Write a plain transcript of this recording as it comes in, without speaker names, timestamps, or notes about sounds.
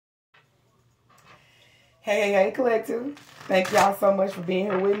Hey, collective. Thank y'all so much for being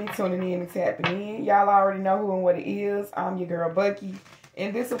here with me, tuning in and tapping in. Y'all already know who and what it is. I'm your girl, Bucky.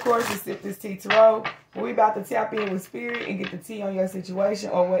 And this, of course, is Sip This Tea Tarot. We about to tap in with Spirit and get the tea on your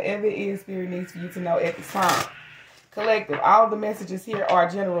situation or whatever it is Spirit needs for you to know at this time. Collective, all the messages here are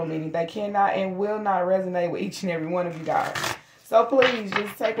general, meaning they cannot and will not resonate with each and every one of you guys. So please,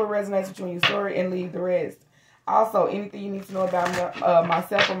 just take what resonates with you in your story and leave the rest. Also, anything you need to know about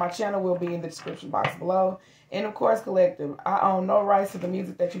myself or my channel will be in the description box below. And of course, collective, I own no rights to the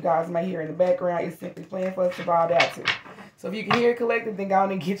music that you guys may hear in the background. It's simply playing for us to vibe out to. So if you can hear collective, then go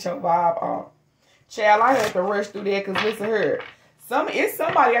on and get your vibe on. Child, I had to rush through that because listen here. It's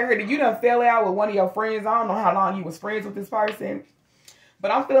somebody I heard that you done fell out with one of your friends. I don't know how long you was friends with this person.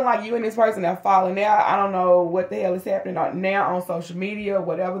 But I'm feeling like you and this person are falling out. I don't know what the hell is happening now on social media,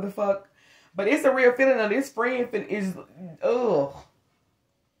 whatever the fuck. But it's a real feeling of this friend is, ugh.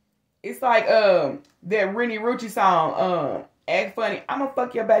 It's like that Rennie Rucci song, Act Funny. I'm gonna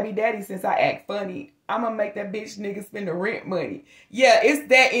fuck your baby daddy since I act funny. I'm gonna make that bitch nigga spend the rent money. Yeah, it's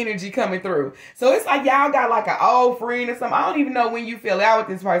that energy coming through. So it's like y'all got like an old friend or something. I don't even know when you fell out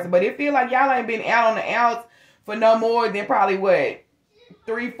with this person, but it feel like y'all ain't been out on the outs for no more than probably what,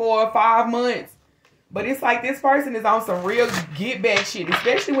 3, 4, 5 months. But it's like this person is on some real get back shit,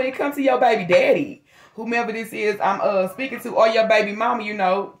 especially when it comes to your baby daddy, whomever this is I'm speaking to, or your baby mama. You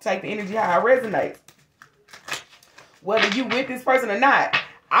know, take the energy how it resonates. Whether you with this person or not,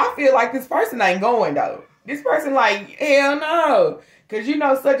 I feel like this person ain't going though. This person like, hell no. Because you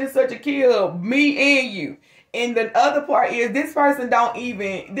know such and such a kill me and you. And the other part is this person don't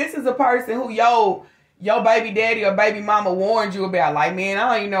even, this is a person who your baby daddy or baby mama warned you about. Like, man, I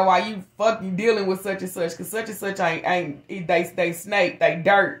don't even know why you fucking dealing with such and such. Because such and such ain't they snake, they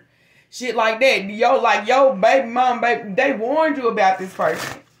dirt. Shit like that. Your baby mama, they warned you about this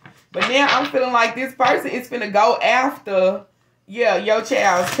person. But now I'm feeling like this person is finna go after, yeah, your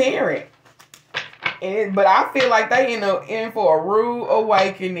child's parent. But I feel like they in for a rude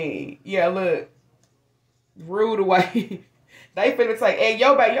awakening. Yeah, look. Rude awakening. They finna say, hey,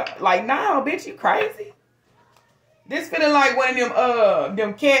 yo, baby, like, nah, bitch, you crazy? This feeling like one of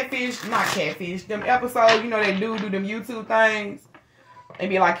them catfish, not catfish, them episodes, you know, they do them YouTube things. And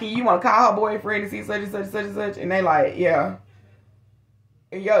be like, you want to call her boyfriend and see such and such and such and such? And they like, yeah.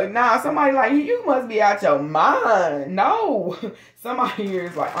 And yo, nah, somebody like, you must be out your mind. No. Somebody here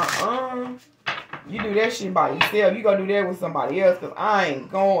is like, you do that shit by yourself. You go do that with somebody else because I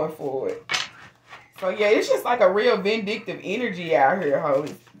ain't going for it. So, yeah, it's just like a real vindictive energy out here,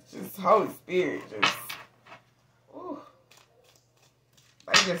 Holy Spirit. Just, ooh.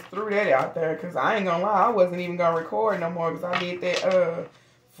 I just threw that out there because I ain't gonna lie. I wasn't even gonna record no more because I did that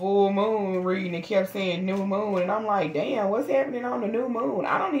full moon reading and kept saying new moon. And I'm like, damn, what's happening on the new moon?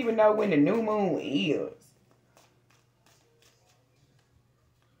 I don't even know when the new moon is.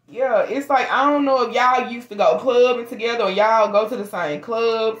 Yeah, it's like, I don't know if y'all used to go clubbing together or y'all go to the same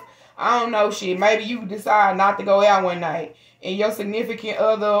clubs. I don't know shit. Maybe you decide not to go out one night and your significant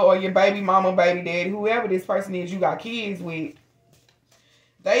other or your baby mama, baby daddy, whoever this person is you got kids with,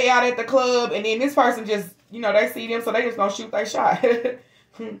 they out at the club and then this person just, you know, they see them so they just gonna shoot their shot.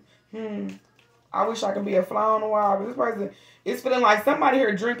 I wish I could be a fly on the wall. But this person, it's feeling like somebody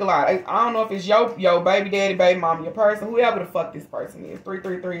here drink a lot. I don't know if it's your baby daddy, baby mama, your person, whoever the fuck this person is.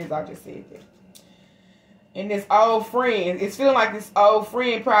 333 as I just said that. And this old friend, it's feeling like this old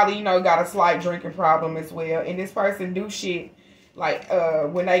friend probably, you know, got a slight drinking problem as well. And this person do shit like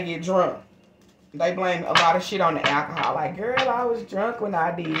when they get drunk. They blame a lot of shit on the alcohol. Like, girl, I was drunk when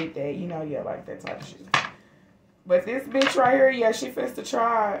I did that. You know, yeah, like that type of shit. But this bitch right here, yeah, she finna to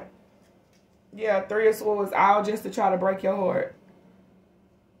try. Yeah, 3 of Swords, all just to try to break your heart.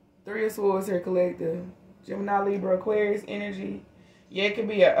 3 of Swords here, collective. Gemini, Libra, Aquarius energy. Yeah, it could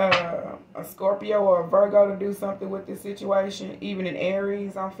be a Scorpio or a Virgo to do something with this situation. Even in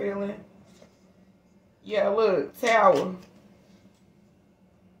Aries, I'm feeling. Yeah, look, Tower.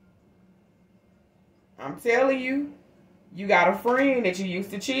 I'm telling you, you got a friend that you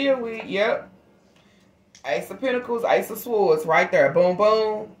used to chill with. Yep. Ace of Pentacles, Ace of Swords, right there. Boom,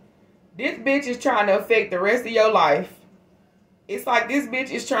 boom. This bitch is trying to affect the rest of your life. It's like this bitch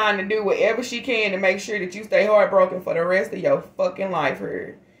is trying to do whatever she can to make sure that you stay heartbroken for the rest of your fucking life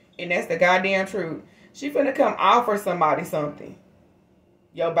here. And that's the goddamn truth. She finna come offer somebody something.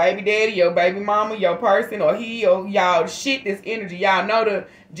 Your baby daddy, your baby mama, your person, or he, or y'all shit this energy. Y'all know the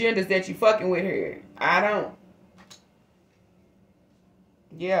genders that you fucking with here. I don't.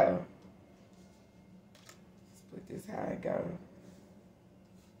 Yeah. Let's put this how it goes.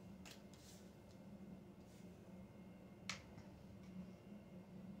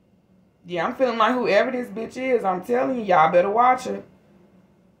 Yeah, I'm feeling like whoever this bitch is, I'm telling you, y'all better watch her.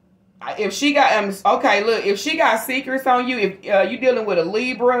 If she got, okay, look, if she got secrets on you, if you dealing with a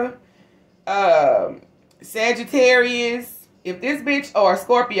Libra, Sagittarius, if this bitch, or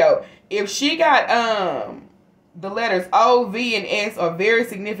Scorpio, if she got, the letters O, V, and S are very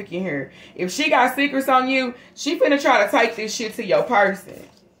significant here. If she got secrets on you, she finna try to take this shit to your person.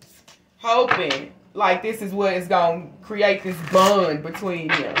 Hoping, like, this is what is gonna create this bond between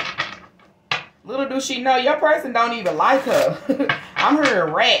them. Little do she know, your person don't even like her. I'm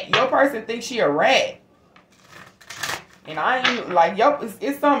hearing rat. Your person thinks she a rat. And I ain't, like,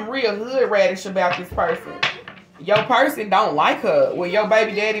 it's something real hood radish about this person. Your person don't like her. Well, your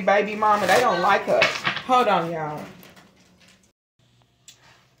baby daddy, baby mama, they don't like her. Hold on, y'all.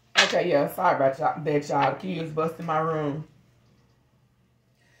 Okay, yeah, sorry about y'all. That y'all kids busting my room.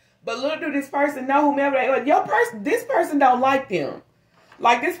 But little do this person know, whomever they are, this person don't like them.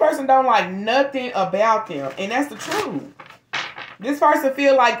 Like, this person don't like nothing about them. And that's the truth. This person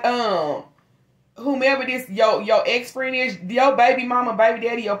feel like, whomever this, your ex-friend is, your baby mama, baby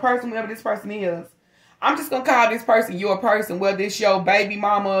daddy, your person, whoever this person is, I'm just going to call this person your person, whether it's your baby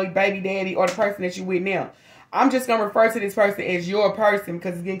mama, baby daddy, or the person that you with now. I'm just going to refer to this person as your person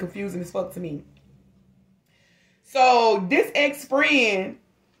because it's getting confusing as fuck to me. So, this ex-friend,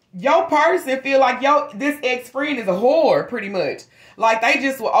 your person feel like this ex-friend is a whore, pretty much. Like, they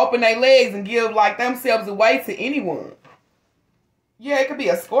just will open their legs and give, like, themselves away to anyone. Yeah, it could be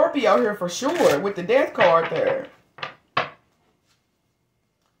a Scorpio here for sure with the death card there.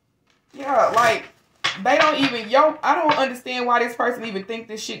 Yeah, like, they don't even, I don't understand why this person even think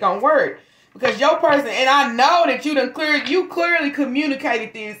this shit gonna work. Because your person, and I know that you clearly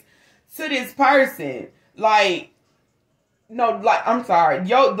communicated this to this person. Like, no, like, I'm sorry.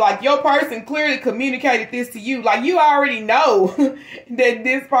 Your person clearly communicated this to you. Like, you already know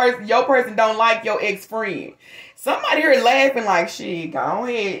that your person don't like your ex-friend. Somebody here laughing like, shit, go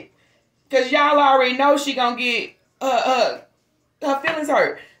ahead. Because y'all already know she gonna get her feelings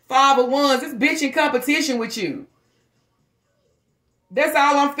hurt. 5 of Wands, this bitch in competition with you. That's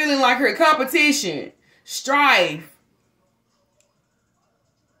all I'm feeling like her. Competition. Strife.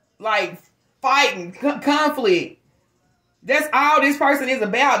 Like, fighting. Conflict. That's all this person is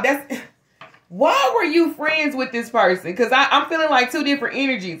about. Why were you friends with this person? Because I'm feeling like two different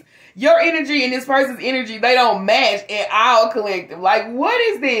energies. Your energy and this person's energy, they don't match at all collective. Like, what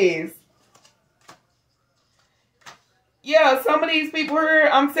is this? Yeah, some of these people here,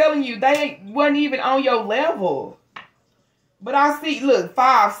 I'm telling you, they wasn't even on your level. But I see, look,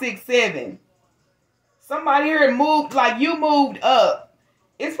 5, 6, 7. Somebody here moved, like you moved up.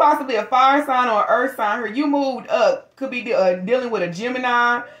 It's possibly a fire sign or an earth sign here. You moved up. Could be dealing with a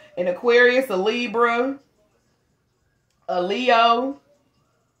Gemini, an Aquarius, a Libra, a Leo.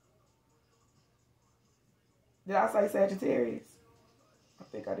 Did I say Sagittarius? I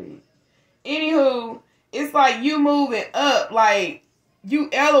think I did. Anywho, it's like you moving up, like you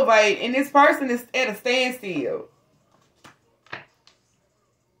elevate, and this person is at a standstill.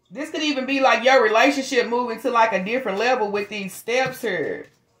 This could even be like your relationship moving to like a different level with these steps here.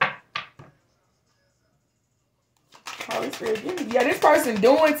 Holy Spirit, yeah, this person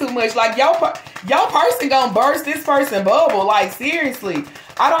doing too much. Like your person gonna burst this person bubble. Like seriously,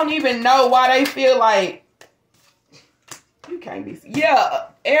 I don't even know why they feel like you can't be. Yeah,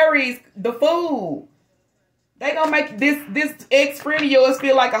 Aries, the fool. They gonna make this ex-friend of yours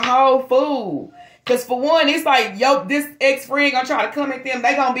feel like a whole fool. Cause for one, it's like, this ex-friend gonna try to come at them.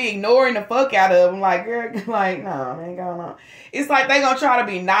 They gonna be ignoring the fuck out of them. Like, girl, like, no, ain't going on. It's like they gonna try to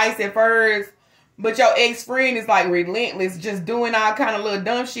be nice at first. But your ex-friend is like relentless, just doing all kind of little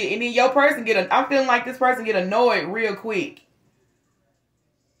dumb shit. And then your person I'm feeling like this person get annoyed real quick.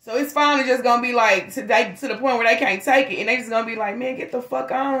 So it's finally just gonna be like, to the point where they can't take it. And they just gonna be like, man, get the fuck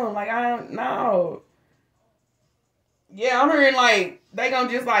on. Like, I don't know. Yeah, I'm hearing like, they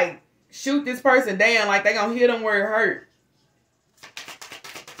gonna just like, shoot this person down, like they gonna hit them where it hurt.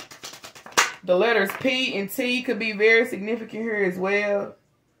 The letters P and T could be very significant here as well.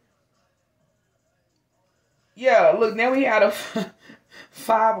 Yeah, look, now we had a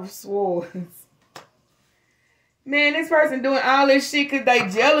 5 of Swords. Man, this person doing all this shit because they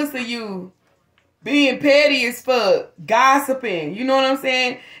jealous of you. Being petty as fuck. Gossiping. You know what I'm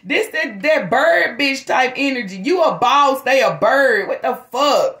saying? That bird bitch type energy. You a boss, they a bird. What the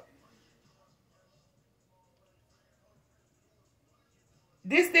fuck?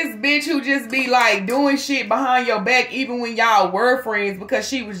 This bitch who just be like doing shit behind your back even when y'all were friends because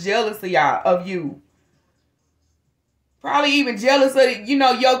she was jealous of you. Probably even jealous of, you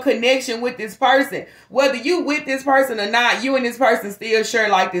know, your connection with this person. Whether you with this person or not, you and this person still share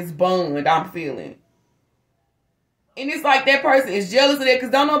like this bond, I'm feeling. And it's like that person is jealous of that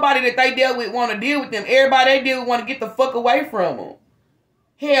because don't nobody that they deal with want to deal with them. Everybody they deal with want to get the fuck away from them.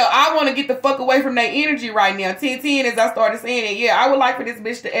 Hell, I want to get the fuck away from their energy right now. 10-10 as I started saying it. Yeah, I would like for this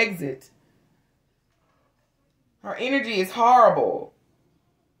bitch to exit. Her energy is horrible.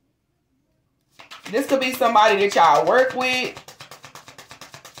 This could be somebody that y'all work with.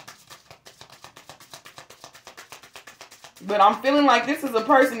 But I'm feeling like this is a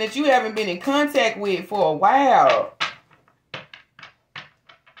person that you haven't been in contact with for a while.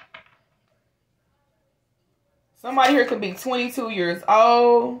 Somebody here could be 22 years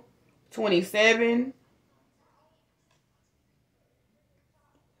old, 27.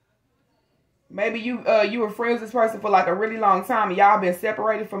 Maybe you were friends with this person for like a really long time and y'all been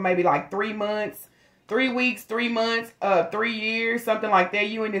separated for maybe like 3 months, 3 weeks, 3 months, 3 years, something like that.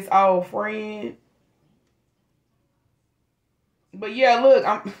 You and this old friend. But yeah, look,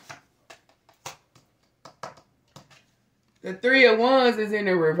 the 3 of Wands is in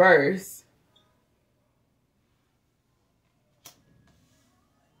the reverse.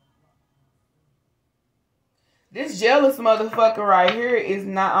 This jealous motherfucker right here is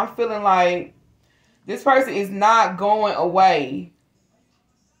not, I'm feeling like this person is not going away.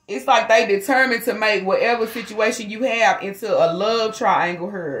 It's like they determined to make whatever situation you have into a love triangle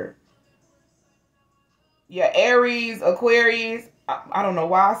here. Yeah, Aries, Aquarius. I don't know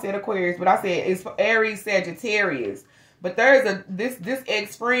why I said Aquarius, but I said it's Aries, Sagittarius. But there's this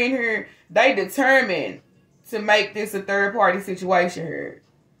ex-friend here, they determined to make this a third-party situation here.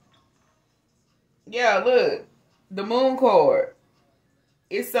 Yeah, look. The moon card.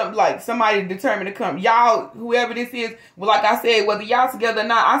 It's something like somebody determined to come. Y'all, whoever this is, well, like I said, whether y'all together or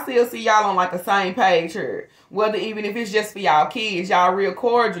not, I still see y'all on like the same page here. Whether even if it's just for y'all kids, y'all real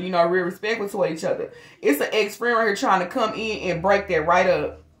cordial, you know, real respectful to each other. It's an ex-friend right here trying to come in and break that right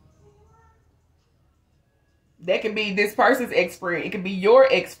up. That can be this person's ex-friend. It can be your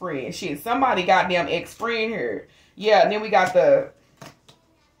ex-friend. Shit, somebody goddamn ex-friend here. Yeah, and then we got the...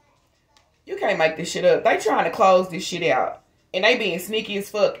 You can't make this shit up. They trying to close this shit out. And they being sneaky as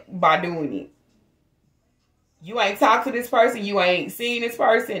fuck by doing it. You ain't talked to this person. You ain't seen this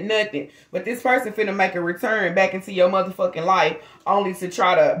person. Nothing. But this person finna make a return back into your motherfucking life. Only to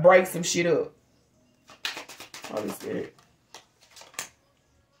try to break some shit up. Holy Spirit.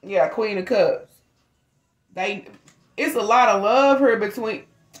 Yeah, Queen of Cups. It's a lot of love here between...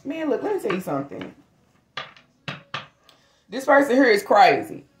 Man, look, let me tell you something. This person here is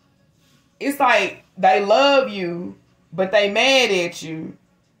crazy. It's like they love you, but they mad at you,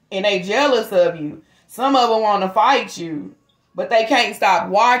 and they jealous of you. Some of them want to fight you, but they can't stop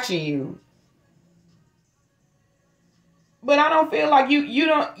watching you. But I don't feel like you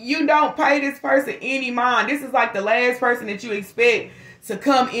don't pay this person any mind. This is like the last person that you expect to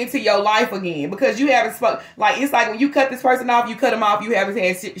come into your life again, because you haven't spoken. Like, it's like when you cut this person off, you cut them off. You haven't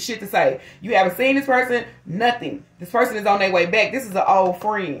had shit to say. You haven't seen this person. Nothing. This person is on their way back. This is an old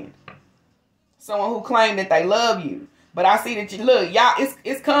friend. Someone who claimed that they love you. But I see that you, look, y'all,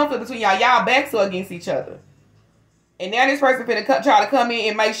 it's conflict between y'all. Y'all backs are against each other. And now this person finna try to come in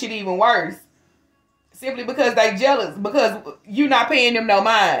and make shit even worse. Simply because they jealous. Because you not paying them no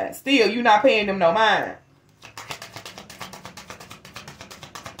mind. Still, you not paying them no mind.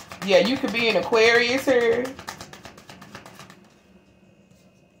 Yeah, you could be an Aquarius here.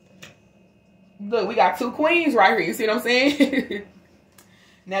 Look, we got 2 queens right here. You see what I'm saying?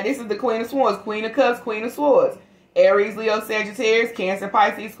 Now, this is the Queen of Swords, Queen of Cups, Queen of Swords. Aries, Leo, Sagittarius, Cancer,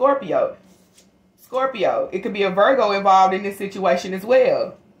 Pisces, Scorpio. Scorpio. It could be a Virgo involved in this situation as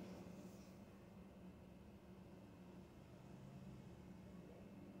well.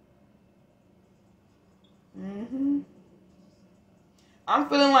 I'm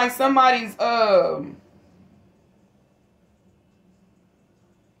feeling like somebody's, look,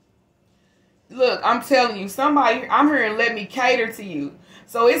 I'm telling you, somebody, I'm here and let me cater to you.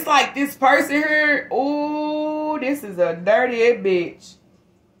 So it's like this person here, ooh, this is a dirty bitch.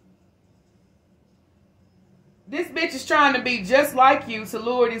 This bitch is trying to be just like you to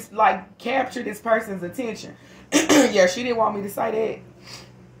lure this, like, capture this person's attention. Yeah, she didn't want me to say that.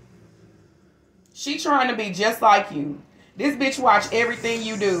 She trying to be just like you. This bitch watch everything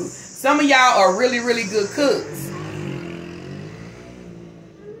you do. Some of y'all are really, really good cooks.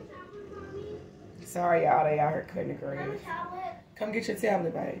 Sorry, y'all. They out here cutting the grass. Come get your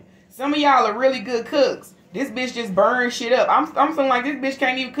tablet, babe. Some of y'all are really good cooks. This bitch just burns shit up. I'm feeling like this bitch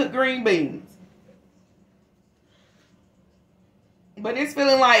can't even cook green beans. But it's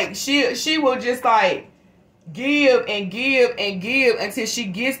feeling like she will just like give and give and give until she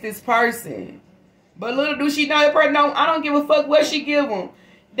gets this person. But little do she know that person I don't give a fuck what she give them.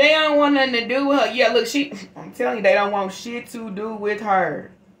 They don't want nothing to do with her. Yeah, look, I'm telling you, they don't want shit to do with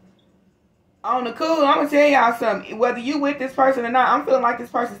her. On the cool, I'm going to tell y'all something. Whether you with this person or not, I'm feeling like this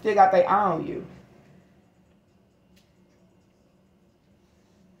person still got their eye on you.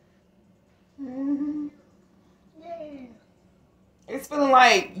 Mm-hmm. Yeah. It's feeling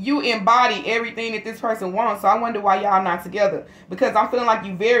like you embody everything that this person wants. So I wonder why y'all not together. Because I'm feeling like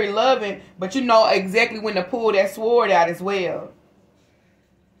you very loving, but you know exactly when to pull that sword out as well.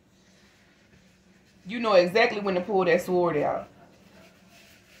 You know exactly when to pull that sword out.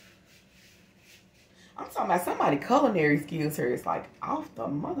 I'm talking about somebody culinary skills here. It's like off the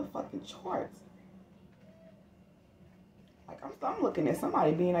motherfucking charts. Like I'm looking at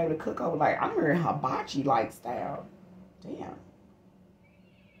somebody being able to cook over. Like I'm hearing hibachi like style. Damn.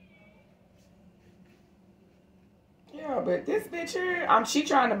 Yeah, but this bitch here, she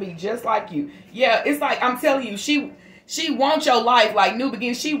trying to be just like you. Yeah, it's like I'm telling you, she wants your life like new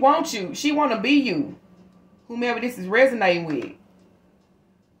beginnings. She wants you. She want to be you. Whomever this is resonating with.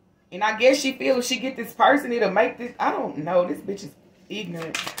 And I guess she feels if she get this person, it'll make this. I don't know. This bitch is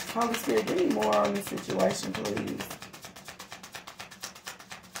ignorant. Holy Spirit, give me more on this situation, please.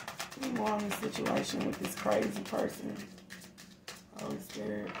 Give me more on this situation with this crazy person. Holy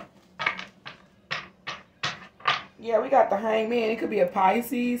Spirit. Yeah, we got the Hangman. It could be a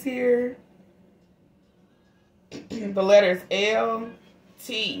Pisces here. The letters L,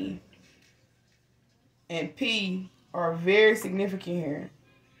 T, and P are very significant here.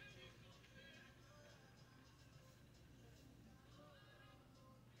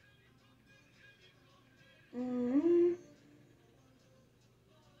 Mm-hmm.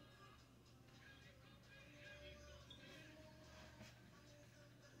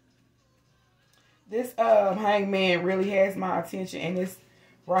 This Hangman really has my attention, and it's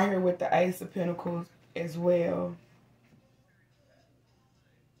right here with the Ace of Pentacles as well.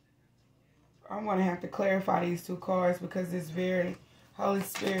 I'm going to have to clarify these two cards because it's very Holy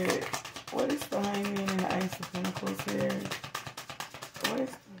Spirit. What is the Hangman and the Ace of Pentacles here? What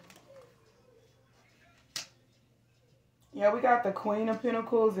is Yeah, we got the Queen of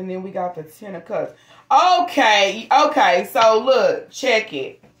Pentacles and then we got the Ten of Cups. Okay, so look, check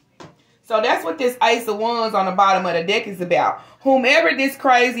it. So that's what this Ace of Wands on the bottom of the deck is about. Whomever this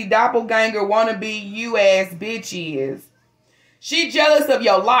crazy doppelganger wannabe you ass bitch is, she jealous of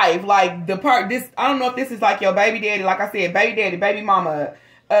your life. Like I don't know if this is like your baby daddy, like I said, baby daddy, baby mama,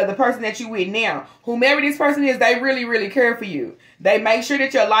 the person that you with now. Whomever this person is, they really, really care for you. They make sure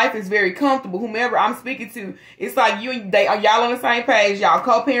that your life is very comfortable. Whomever I'm speaking to, it's like y'all on the same page. Y'all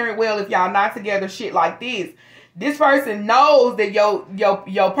co-parent well if y'all not together, shit like this. This person knows that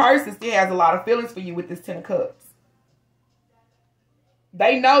your person still has a lot of feelings for you with this Ten of Cups.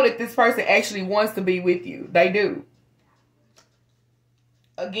 They know that this person actually wants to be with you. They do.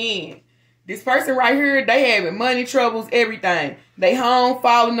 Again, this person right here, they having money troubles, everything. They home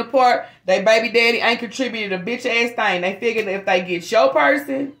falling apart. They baby daddy ain't contributed a bitch ass thing. They figure that if they get your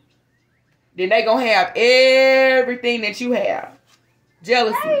person, then they gonna have everything that you have.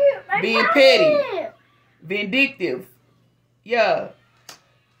 Jealousy, being petty, vindictive. Yeah.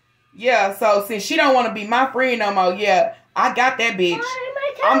 So since she don't want to be my friend no more, yeah, I got that bitch.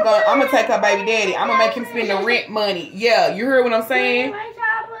 I'm gonna take her baby daddy. I'm gonna make him spend the rent money. Yeah, you heard what I'm saying?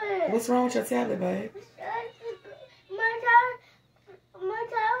 What's wrong with your tablet, babe? My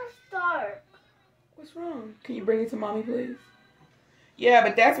tablet's dark. What's wrong? Can you bring it to mommy, please? Yeah,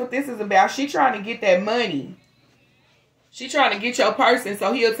 but that's what this is about. She trying to get that money. She trying to get your person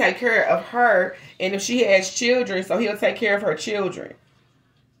so he'll take care of her. And if she has children, so he'll take care of her children.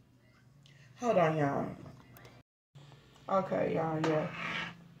 Hold on, y'all. Okay, y'all, yeah.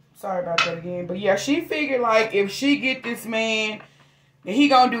 Sorry about that again. But yeah, she figured like if she get this man, then he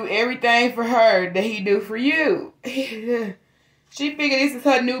gonna do everything for her that he do for you. She figured this is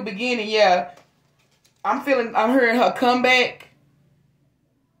her new beginning. Yeah. I'm hearing her comeback.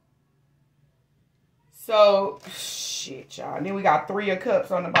 So, shit, y'all. And then we got Three of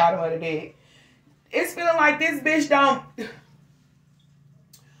Cups on the bottom of the deck. It's feeling like this bitch don't...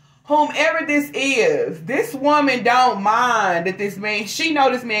 Whomever this is, this woman don't mind that this man... She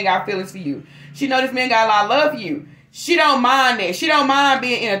know this man got feelings for you. She know this man got a lot of love for you. She don't mind that. She don't mind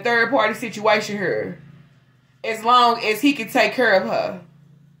being in a third-party situation here. As long as he can take care of her.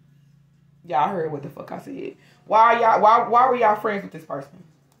 Y'all heard what the fuck I said. Why were y'all friends with this person?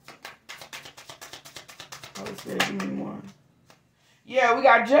 Holy Spirit, give me more. Yeah, we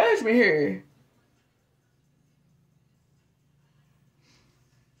got Judgment here.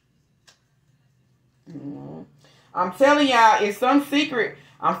 I'm telling y'all, it's some secret.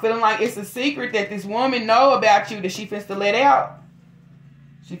 I'm feeling like it's a secret that this woman know about you that she finna to let out.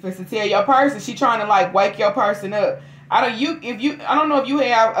 She finna to tell your person. She trying to like wake your person up. I don't know if you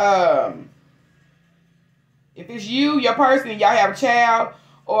have if it's you, your person, and y'all have a child,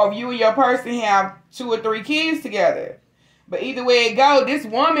 or if you and your person have 2 or 3 kids together. But either way it go, this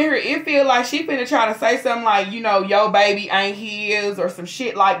woman here, it feel like she finna try to say something like, you know, your baby ain't his or some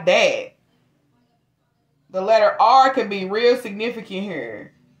shit like that. The letter R could be real significant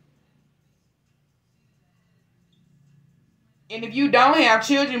here. And if you don't have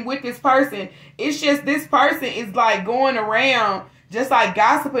children with this person, it's just this person is like going around just like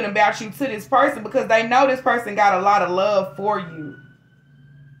gossiping about you to this person because they know this person got a lot of love for you.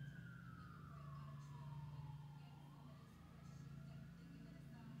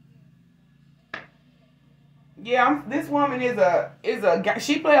 Yeah, this woman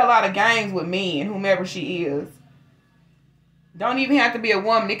she play a lot of games with men, whomever she is. Don't even have to be a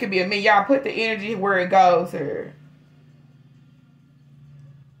woman. It could be a man. Y'all put the energy where it goes here.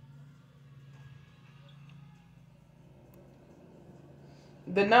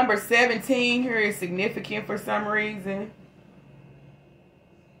 The number 17 here is significant for some reason.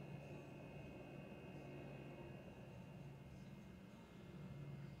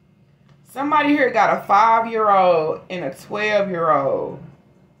 Somebody here got a 5-year-old and a 12-year-old.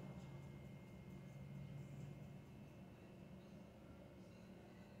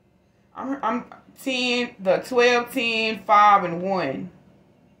 I'm 10, the 12, 10, 5, and 1.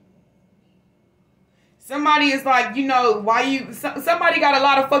 Somebody is like, you know, why you... Somebody got a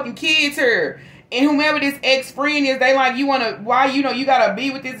lot of fucking kids here. And whomever this ex-friend is, they like, you want to... Why, you know, you got to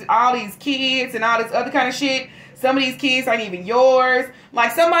be with all these kids and all this other kind of shit. Some of these kids ain't even yours.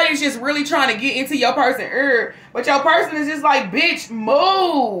 Like, somebody's just really trying to get into your person ear. But your person is just like, bitch,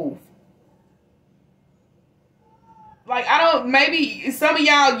 move. Like, maybe some of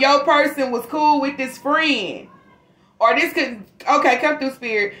y'all, your person was cool with this friend. Or this could, okay, come through,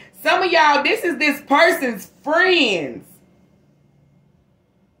 spirit. Some of y'all, this is this person's friends.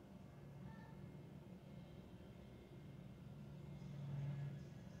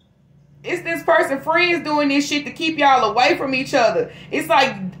 It's this person friends doing this shit to keep y'all away from each other. It's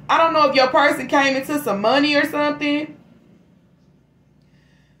like, I don't know if your person came into some money or something.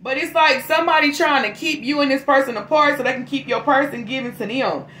 But it's like somebody trying to keep you and this person apart so they can keep your person given to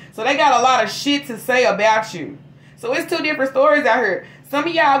them. So they got a lot of shit to say about you. So it's 2 different stories out here. Some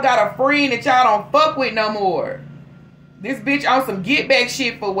of y'all got a friend that y'all don't fuck with no more. This bitch on some get back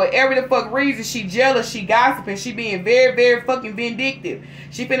shit for whatever the fuck reason. She jealous, she gossiping, she being very, very fucking vindictive.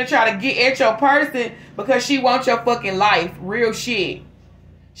 She finna try to get at your person because she wants your fucking life. Real shit.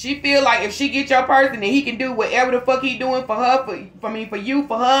 She feel like if she get your person, then he can do whatever the fuck he doing for her, for you,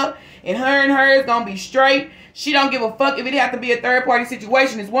 for her. And her is gonna be straight. She don't give a fuck if it have to be a third party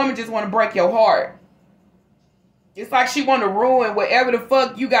situation. This woman just want to break your heart. It's like she want to ruin whatever the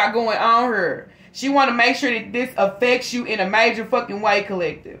fuck you got going on here. She want to make sure that this affects you in a major fucking way,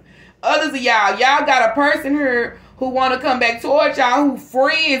 collective. Others of y'all got a person here who want to come back towards y'all who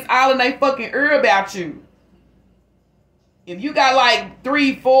friends all in they fucking ear about you. If you got like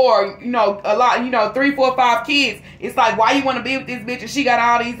 3, 4, you know, a lot, you know, 3, 4, 5 kids, it's like, why you want to be with this bitch and she got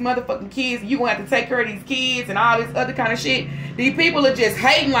all these motherfucking kids and you gonna have to take care of these kids and all this other kind of shit. These people are just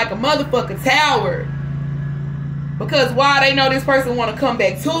hating like a motherfucking tower. Because why? They know this person want to come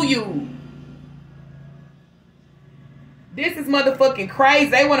back to you. This is motherfucking crazy.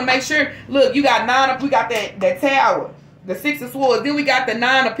 They want to make sure, look, you got 9, we got that tower, the 6 of swords, then we got the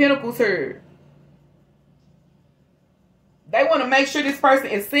 9 of pentacles here. They want to make sure this person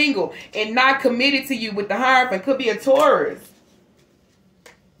is single and not committed to you with the Hierophant. Could be a Taurus.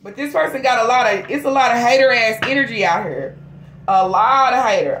 But this person got it's a lot of hater ass energy out here. A lot of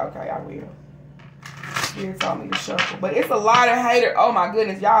hater. Okay, I will. Spirit told me to shuffle. But it's a lot of hater. Oh my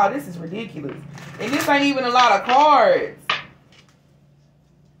goodness, y'all, this is ridiculous. And this ain't even a lot of cards.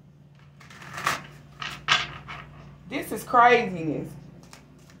 This is craziness.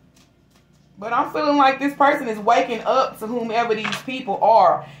 But I'm feeling like this person is waking up to whomever these people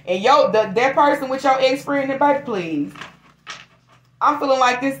are. And that person with your ex-friend, baby, please. I'm feeling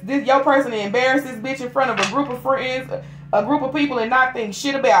like this your person embarrass this bitch in front of a group of friends, a group of people, and not think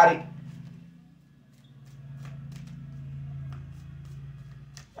shit about it.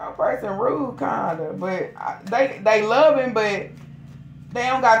 Your person rude, kinda, but they love him, but they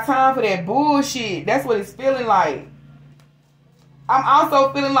don't got time for that bullshit. That's what it's feeling like. I'm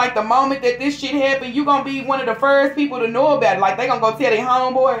also feeling like the moment that this shit happen, you gonna be one of the first people to know about it. Like, they gonna go tell their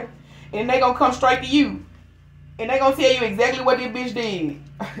homeboy, and they gonna come straight to you. And they gonna tell you exactly what this bitch did.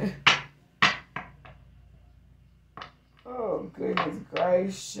 Oh, goodness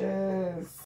gracious.